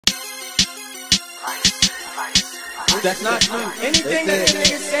That's not true. Anything that the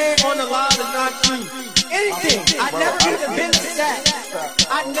nigga said on the live is not true. Anything. I never even been to that.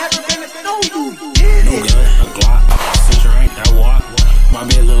 I never been to know you did it. No gun, a Glock, since you ain't that walk. My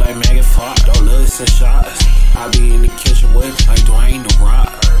bed look like Maggie Fox, don't look at shots. I be in the kitchen with like Dwayne the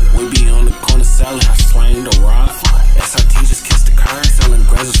Rock. We be on the corner selling, I slang the rock. SRT just kissed the curve, selling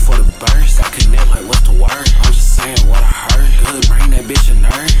grazers for the birds. I connect like what's the word? I'm just saying what I heard. Good bring that bitch a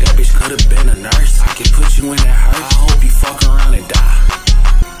nerd. That bitch could've been a nurse. I can put you in that hurt. I hope you fuck around and die.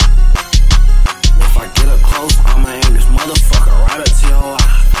 If I get up close, I'ma aim this motherfucker right up to your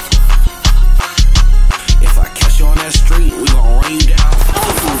eye. If I catch you on that street, we gon' run you down.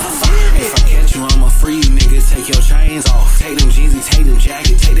 If I catch you, I'ma free you niggas. Take your chains off. Take them jeans, take them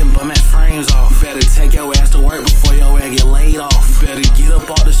jackets, take them bum ass frames off. You better take your ass to work before your ass get laid off. You better get up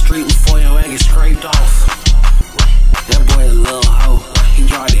off the street before your ass get scraped off. That boy a little hoe. He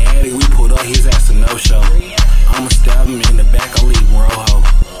drive the Addy, we pulled up his ass a no-show. I'ma stab him in the back, I'll leave him rojo.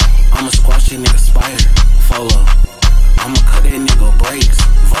 I'ma squash that nigga spider, follow. I'ma cut that nigga brakes.